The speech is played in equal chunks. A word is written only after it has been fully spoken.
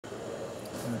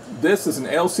This is an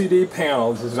LCD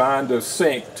panel designed to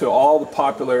sync to all the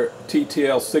popular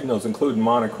TTL signals, including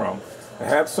Monochrome. I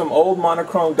have some old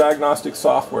Monochrome diagnostic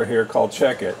software here called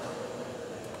Check It.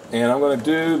 And I'm going to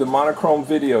do the Monochrome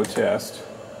video test.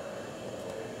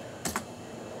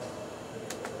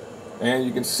 And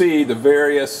you can see the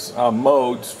various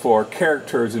modes for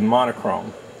characters in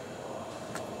Monochrome.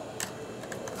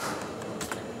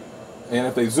 And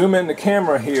if they zoom in the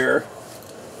camera here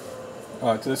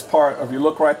to this part, if you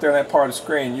look right there in that part of the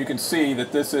screen, you can see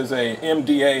that this is a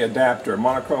MDA adapter,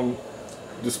 Monochrome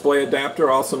display adapter,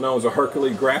 also known as a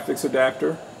Hercules graphics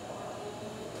adapter.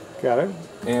 Got it.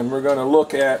 And we're going to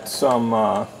look at some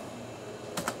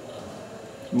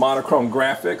Monochrome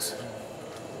graphics.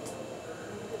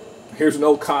 Here's an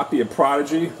old copy of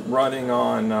Prodigy running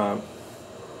on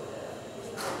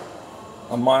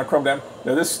a Monochrome. Now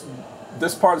this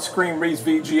part of the screen reads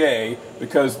VGA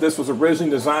because this was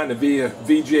originally designed to be a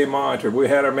VGA monitor. We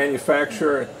had our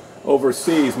manufacturer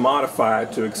overseas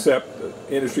modified to accept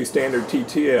industry standard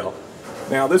TTL.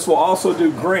 Now this will also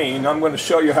do green. I'm going to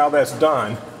show you how that's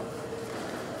done.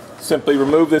 Simply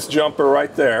remove this jumper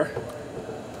right there,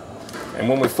 and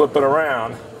when we flip it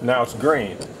around, now it's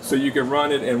green. So you can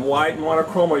run it in white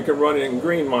monochrome or you can run it in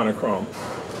green monochrome.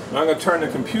 Now I'm going to turn the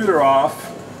computer off.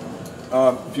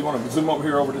 If you want to zoom over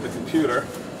here over to the computer,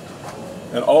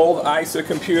 an old ISA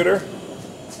computer.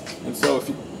 And so if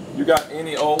you got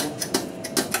any old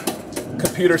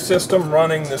computer system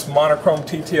running this Monochrome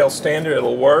TTL standard,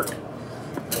 it'll work.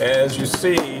 As you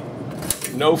see,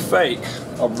 no fake,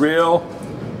 a real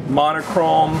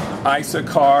Monochrome ISA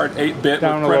card, 8-bit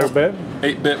down with a little bit,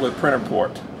 8-bit with printer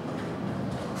port.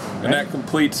 And that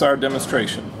completes our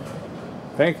demonstration.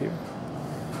 Thank you.